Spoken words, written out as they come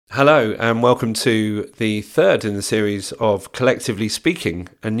Hello and welcome to the third in the series of Collectively Speaking,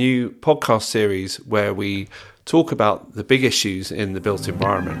 a new podcast series where we talk about the big issues in the built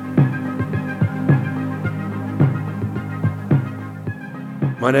environment.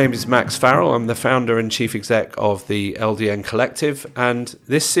 My name is Max Farrell. I'm the founder and chief exec of the LDN Collective, and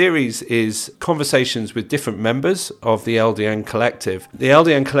this series is conversations with different members of the LDN Collective. The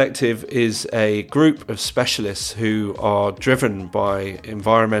LDN Collective is a group of specialists who are driven by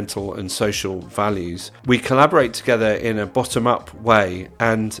environmental and social values. We collaborate together in a bottom-up way,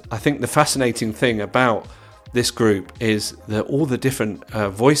 and I think the fascinating thing about this group is that all the different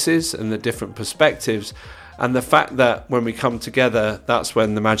voices and the different perspectives, and the fact that when we come together, that's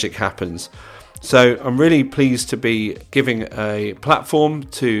when the magic happens. So I'm really pleased to be giving a platform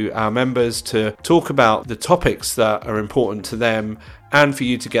to our members to talk about the topics that are important to them and for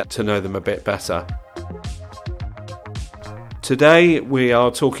you to get to know them a bit better. Today we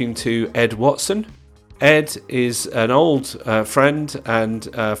are talking to Ed Watson. Ed is an old friend and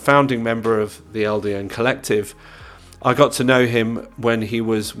founding member of the LDN Collective. I got to know him when he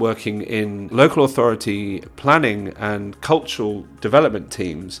was working in local authority planning and cultural development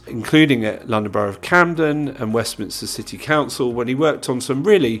teams, including at London Borough of Camden and Westminster City Council, when he worked on some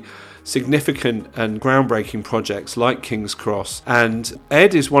really significant and groundbreaking projects like King's Cross. And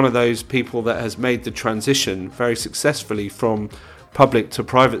Ed is one of those people that has made the transition very successfully from public to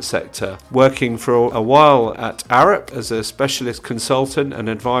private sector, working for a while at Arup as a specialist consultant and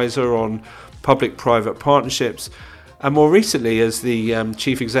advisor on public-private partnerships, and more recently as the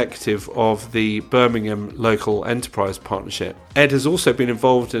chief executive of the Birmingham Local Enterprise Partnership. Ed has also been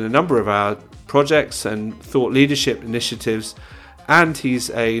involved in a number of our projects and thought leadership initiatives, and he's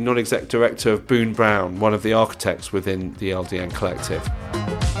a non-exec director of Boone Brown, one of the architects within the LDN Collective.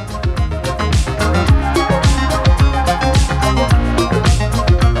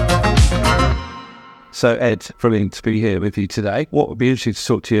 So Ed, brilliant to be here with you today. What would be interesting to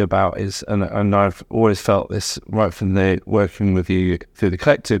talk to you about is, and I've always felt this right from the working with you through the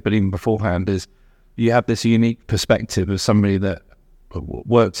collective, but even beforehand, is you have this unique perspective of somebody that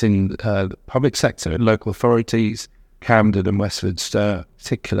works in the public sector, in local authorities, Camden and Westminster in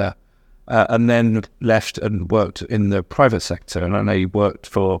particular, and then left and worked in the private sector. And I know you worked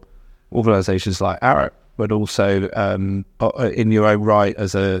for organisations like Arup, but also in your own right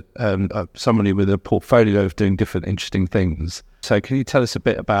as somebody with a portfolio of doing different interesting things. So can you tell us a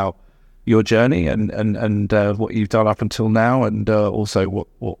bit about your journey and what you've done up until now, and also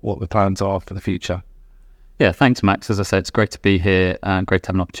what the plans are for the future? Yeah, thanks, Max. As I said, it's great to be here and great to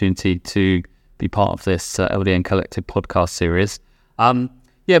have an opportunity to be part of this LDN Collective podcast series.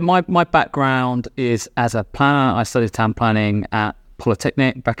 My background is as a planner. I studied town planning at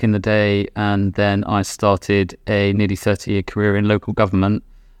Polytechnic back in the day, and then I started a nearly 30-year career in local government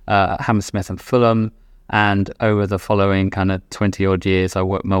at Hammersmith and Fulham, and over the following kind of 20-odd years I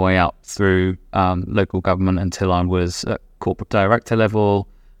worked my way up through local government until I was at corporate director level,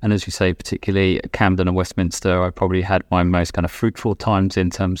 and as you say, particularly at Camden and Westminster, I probably had my most kind of fruitful times in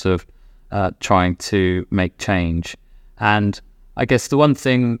terms of trying to make change. And I guess the one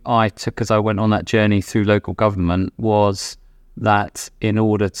thing I took as I went on that journey through local government was that in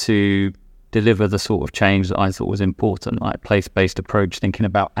order to deliver the sort of change that I thought was important, like place-based approach, thinking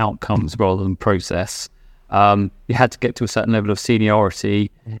about outcomes rather than process, you had to get to a certain level of seniority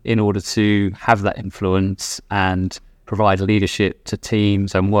in order to have that influence and provide leadership to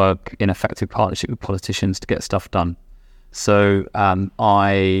teams and work in effective partnership with politicians to get stuff done. So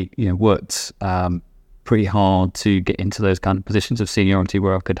I worked pretty hard to get into those kind of positions of seniority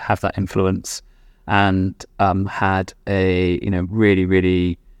where I could have that influence, and had a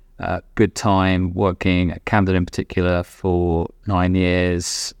really good time working at Camden in particular for 9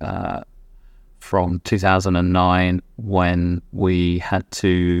 years, from 2009 when we had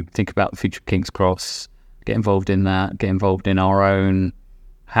to think about the future of King's Cross, get involved in that, get involved in our own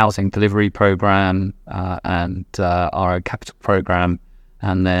housing delivery programme and our own capital programme,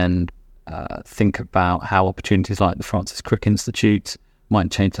 and then think about how opportunities like the Francis Crick Institute might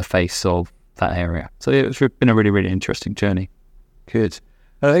change the face of that area. So it's been a really, really interesting journey. Good.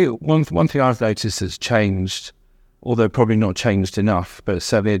 I think one thing I've noticed has changed, although probably not changed enough, but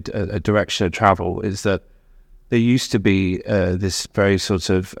certainly a direction of travel, is that there used to be this very sort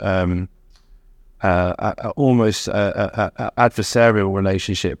of almost adversarial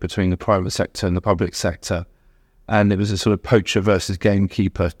relationship between the private sector and the public sector, and it was a sort of poacher versus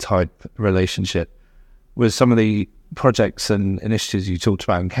gamekeeper type relationship. With some of the projects and initiatives you talked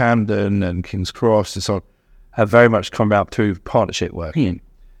about in Camden and King's Cross and so on, have very much come about through partnership work.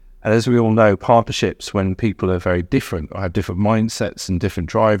 And as we all know, partnerships, when people are very different or have different mindsets and different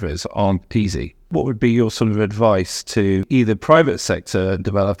drivers, aren't easy. What would be your sort of advice to either private sector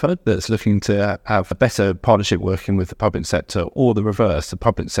developer that's looking to have a better partnership working with the public sector, or the reverse, the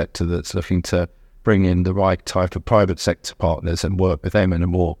public sector that's looking to bring in the right type of private sector partners and work with them in a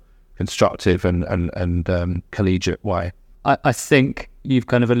more constructive and collegiate way? I think you've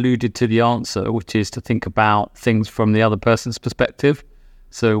kind of alluded to the answer, which is to think about things from the other person's perspective.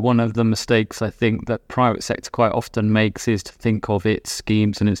 So one of the mistakes I think that private sector quite often makes is to think of its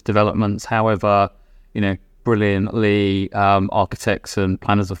schemes and its developments, however, brilliantly architects and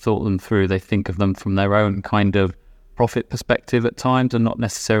planners have thought them through. They think of them from their own kind of profit perspective at times, and not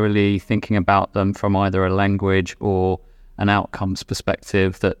necessarily thinking about them from either a language or an outcomes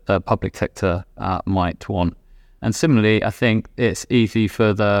perspective that the public sector might want. And similarly, I think it's easy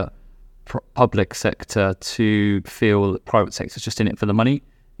for the public sector to feel that private sector is just in it for the money,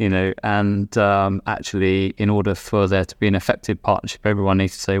 and actually, in order for there to be an effective partnership, everyone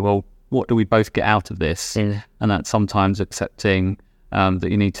needs to say, well, what do we both get out of this? And that's sometimes accepting that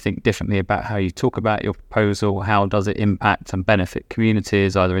you need to think differently about how you talk about your proposal. How does it impact and benefit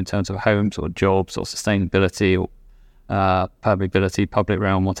communities, either in terms of homes or jobs or sustainability or permeability, public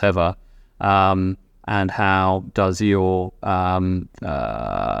realm, whatever. And how does your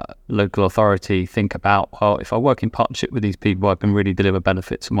local authority think about, well, if I work in partnership with these people, I can really deliver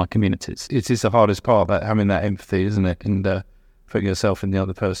benefits for my communities? It is the hardest part, about having that empathy, isn't it? And putting yourself in the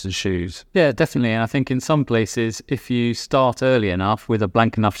other person's shoes. Yeah, definitely. And I think in some places, if you start early enough with a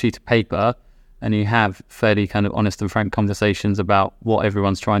blank enough sheet of paper, and you have fairly kind of honest and frank conversations about what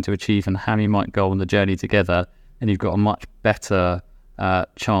everyone's trying to achieve and how you might go on the journey together, and you've got a much better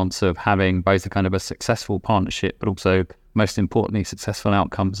chance of having both a kind of a successful partnership, but also, most importantly, successful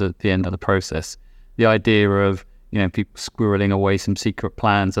outcomes at the end of the process. The idea of people squirreling away some secret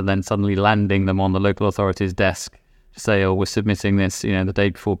plans and then suddenly landing them on the local authority's desk to say, oh, we're submitting this the day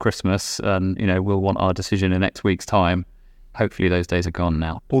before Christmas, and we'll want our decision in next week's time. Hopefully those days are gone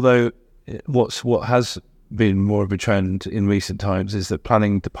now. Although what has been more of a trend in recent times is that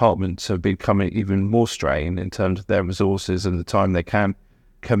planning departments have become even more strained in terms of their resources and the time they can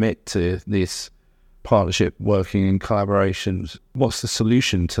commit to this partnership working in collaborations. What's the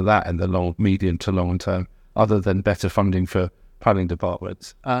solution to that in the medium to long term, other than better funding for planning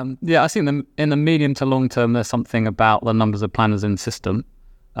departments? I think in the medium to long term, there's something about the numbers of planners in the system,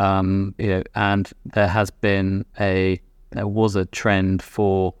 and there was a trend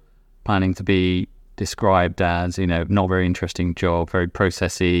for planning to be described as, not very interesting job, very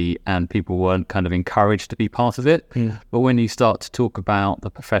processy, and people weren't kind of encouraged to be part of it. But when you start to talk about the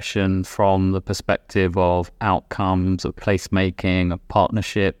profession from the perspective of outcomes, of placemaking, of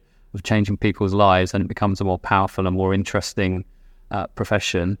partnership, of changing people's lives, then it becomes a more powerful and more interesting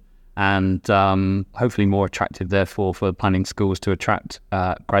profession, and hopefully more attractive, therefore, for planning schools to attract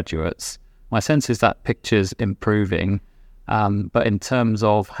graduates. My sense is that picture's improving, but in terms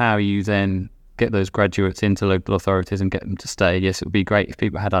of how you then get those graduates into local authorities and get them to stay, yes, it would be great if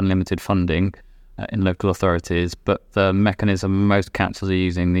people had unlimited funding in local authorities, but the mechanism most councils are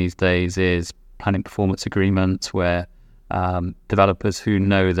using these days is planning performance agreements, where developers who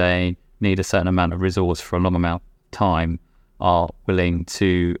know they need a certain amount of resource for a long amount of time are willing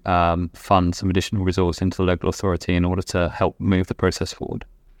to fund some additional resource into the local authority in order to help move the process forward.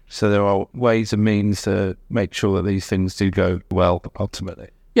 So there are ways and means to make sure that these things do go well ultimately.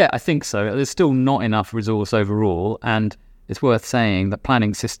 Yeah, I think so. There's still not enough resource overall, and it's worth saying the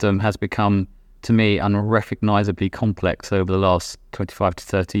planning system has become, to me, unrecognisably complex over the last 25 to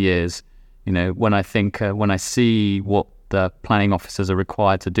 30 years. When I see what the planning officers are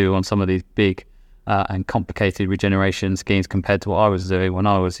required to do on some of these big and complicated regeneration schemes compared to what I was doing when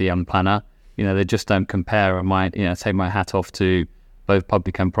I was a young planner, they just don't compare. And I take my hat off to both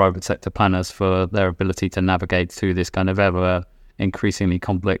public and private sector planners for their ability to navigate through this kind of ever increasingly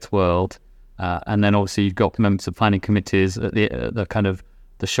complex world. And then obviously you've got members of planning committees at the kind of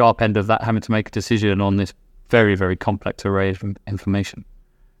the sharp end of that, having to make a decision on this very, very complex array of information.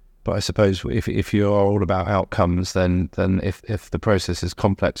 But I suppose if you are all about outcomes, then if the process is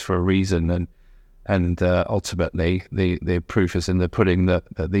complex for a reason, and ultimately the proof is in the pudding that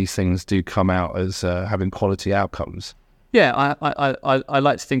these things do come out as having quality outcomes. Yeah, I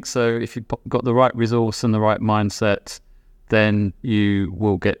like to think so. If you've got the right resource and the right mindset, then you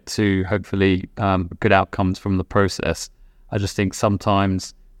will get to, hopefully, good outcomes from the process. I just think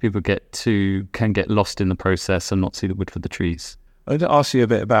sometimes people can get lost in the process and not see the wood for the trees. I'd like to ask you a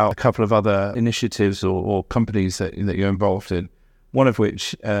bit about a couple of other initiatives or companies that you're involved in, one of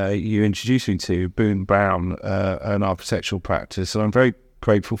which you introduced me to, Boone Brown, an architectural practice. And I'm very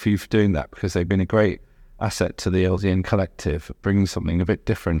grateful for you for doing that, because they've been a great asset to the LDN Collective, bringing something a bit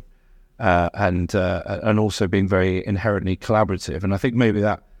different, and also being very inherently collaborative. And I think maybe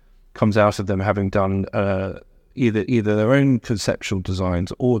that comes out of them having done either their own conceptual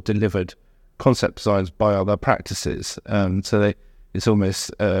designs or delivered concept designs by other practices. So it's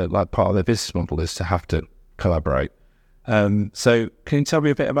almost like part of their business model is to have to collaborate. So can you tell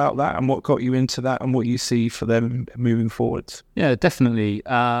me a bit about that and what got you into that and what you see for them moving forwards? Yeah, definitely.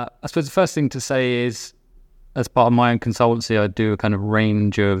 I suppose the first thing to say is, as part of my own consultancy, I do a kind of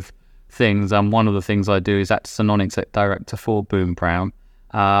range of things. And one of the things I do is act as a non-exec director for Boom Brown.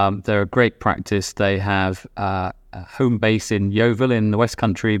 They're a great practice. They have a home base in Yeovil in the West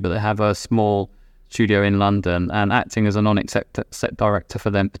Country, but they have a small studio in London. And acting as a non-exec director for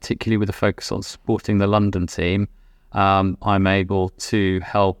them, particularly with a focus on supporting the London team, I'm able to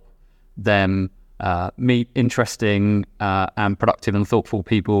help them meet interesting and productive and thoughtful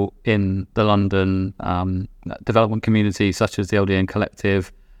people in the London development community, such as the LDN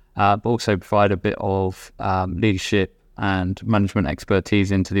Collective, but also provide a bit of leadership and management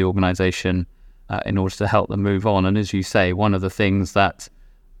expertise into the organisation in order to help them move on. And as you say, one of the things that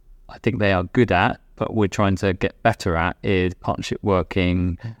I think they are good at, but we're trying to get better at, is partnership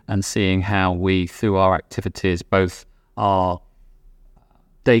working and seeing how we, through our activities, both our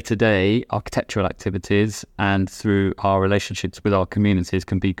day-to-day architectural activities and through our relationships with our communities,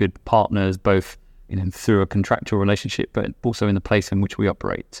 can be good partners, both through a contractual relationship, but also in the place in which we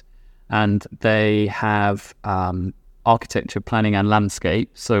operate. And they have architecture, planning and landscape.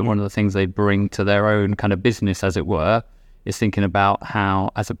 So one of the things they bring to their own kind of business, as it were, is thinking about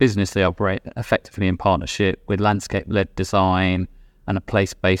how, as a business, they operate effectively in partnership with landscape-led design and a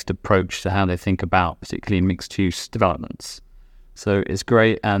place-based approach to how they think about particularly mixed-use developments. So it's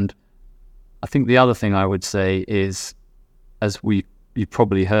great. And I think the other thing I would say is, as you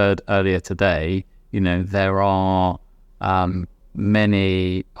probably heard earlier today, there are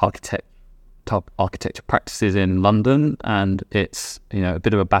many top architecture practices in London, and it's a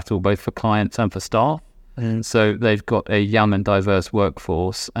bit of a battle both for clients and for staff. And so they've got a young and diverse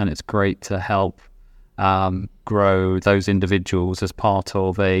workforce, and it's great to help grow those individuals as part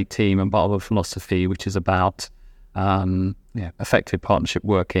of a team and part of a philosophy which is about effective partnership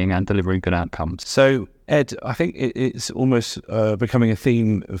working and delivering good outcomes. So, Ed, I think it's almost becoming a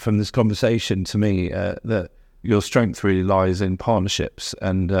theme from this conversation to me that your strength really lies in partnerships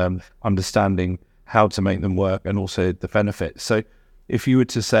and understanding how to make them work and also the benefits. So if you were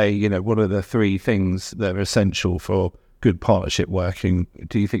to say, what are the three things that are essential for good partnership working,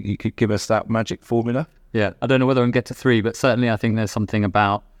 do you think you could give us that magic formula? Yeah, I don't know whether I can get to three, but certainly I think there's something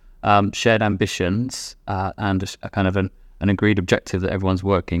about shared ambitions and a kind of an agreed objective that everyone's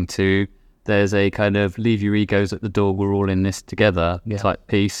working to. There's a kind of leave your egos at the door, we're all in this together type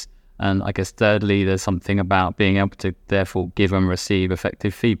piece. And I guess thirdly, there's something about being able to therefore give and receive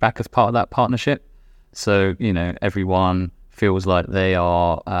effective feedback as part of that partnership. So, everyone feels like they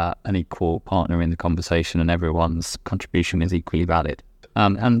are an equal partner in the conversation and everyone's contribution is equally valid.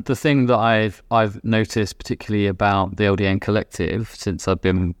 And the thing that I've noticed particularly about the LDN Collective since I've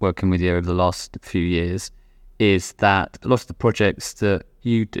been working with you over the last few years is that a lot of the projects that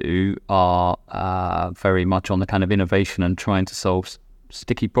you do are very much on the kind of innovation and trying to solve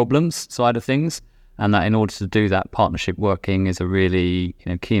sticky problems side of things, and that in order to do that, partnership working is a really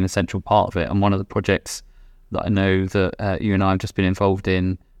key and essential part of it. And one of the projects that I know that you and I have just been involved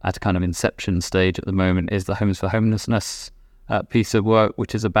in at a kind of inception stage at the moment is the Homes for Homelessness piece of work,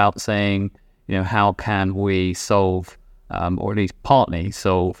 which is about saying, how can we solve, or at least partly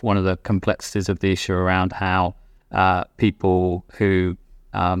solve, one of the complexities of the issue around how people who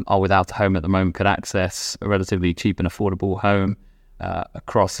are without a home at the moment could access a relatively cheap and affordable home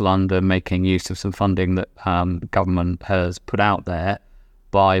across London, making use of some funding that the government has put out there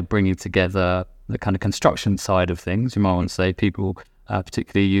by bringing together the kind of construction side of things. You might want to say people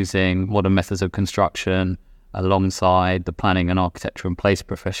particularly using modern methods of construction alongside the planning and architecture and place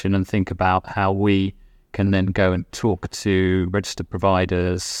profession, and think about how we can then go and talk to registered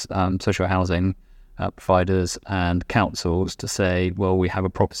providers, social housing providers and councils to say, well, we have a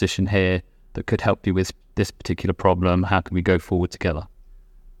proposition here that could help you with this particular problem. How can we go forward together?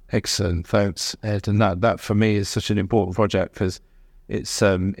 Excellent, thanks, Ed. And that for me is such an important project because it's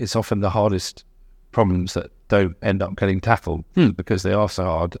often the hardest problems that don't end up getting tackled because they are so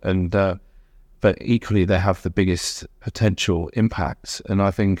hard, and but equally they have the biggest potential impact. And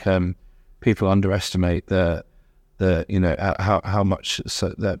I think people underestimate how much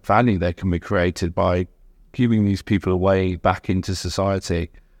that value there can be created by giving these people a way back into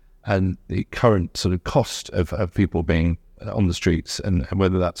society, and the current sort of cost of people being on the streets, and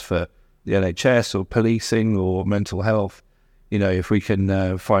whether that's for the NHS or policing or mental health. If we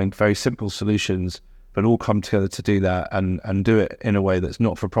can find very simple solutions, but all come together to do that and do it in a way that's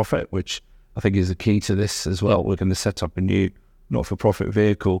not for profit, which I think is the key to this as well. We're going to set up a new not-for-profit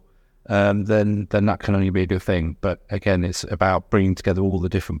vehicle, then that can only be a good thing. But again, it's about bringing together all the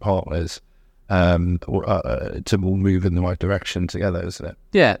different partners to all move in the right direction together, isn't it?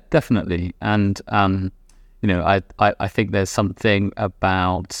 Yeah, definitely. And I think there's something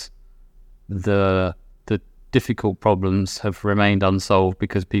about the difficult problems have remained unsolved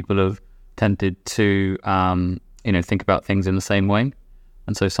because people have tended to think about things in the same way,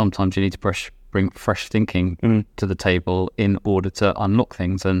 and so sometimes you need to bring fresh thinking to the table in order to unlock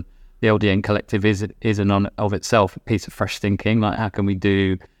things. And the LDN Collective is in on of itself a piece of fresh thinking. Like, how can we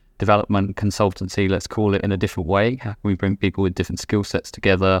do development consultancy, let's call it, in a different way? How can we bring people with different skill sets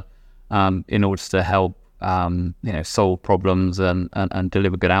together in order to help solve problems and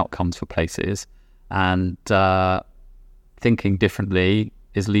deliver good outcomes for places? And thinking differently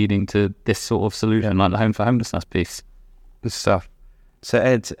is leading to this sort of solution, like the Home for Homelessness piece. Good stuff. So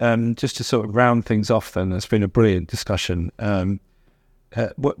Ed, just to sort of round things off then, it's been a brilliant discussion.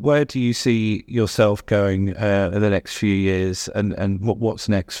 Where do you see yourself going in the next few years, and what's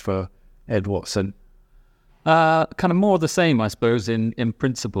next for Ed Watson? Kind of more of the same, I suppose, in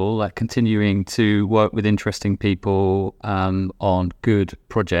principle, like continuing to work with interesting people on good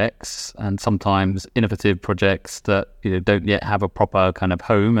projects, and sometimes innovative projects that don't yet have a proper kind of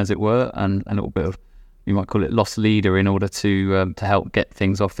home, as it were, and a little bit of, you might call it, lost leader in order to help get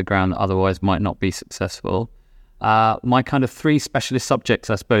things off the ground that otherwise might not be successful. My kind of three specialist subjects,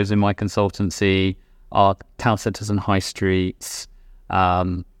 I suppose, in my consultancy are town centres and high streets,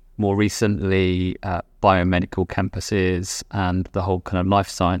 more recently biomedical campuses and the whole kind of life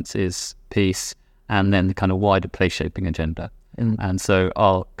sciences piece, and then the kind of wider place shaping agenda. And so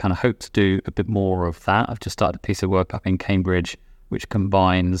I'll kind of hope to do a bit more of that. I've just started a piece of work up in Cambridge which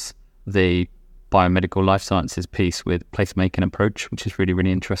combines the biomedical life sciences piece with placemaking approach, which is really,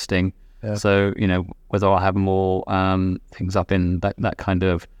 really interesting. Yeah. So, whether I have more things up in that kind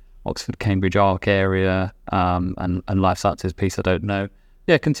of Oxford, Cambridge, Arc area and life sciences piece, I don't know.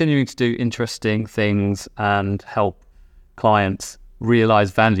 Yeah, continuing to do interesting things and help clients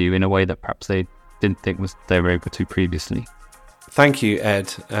realise value in a way that perhaps they didn't think they were able to previously. Thank you,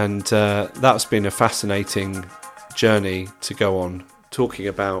 Ed. And that's been a fascinating journey to go on, talking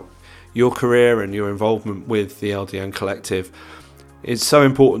about your career and your involvement with the LDN Collective. It's so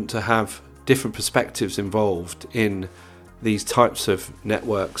important to have different perspectives involved in these types of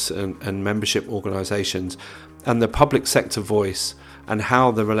networks and membership organisations, and the public sector voice and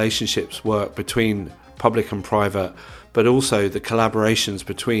how the relationships work between public and private, but also the collaborations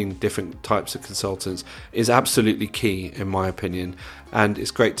between different types of consultants is absolutely key, in my opinion. And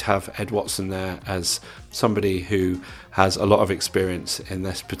it's great to have Ed Watson there as somebody who has a lot of experience in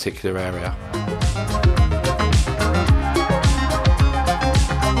this particular area.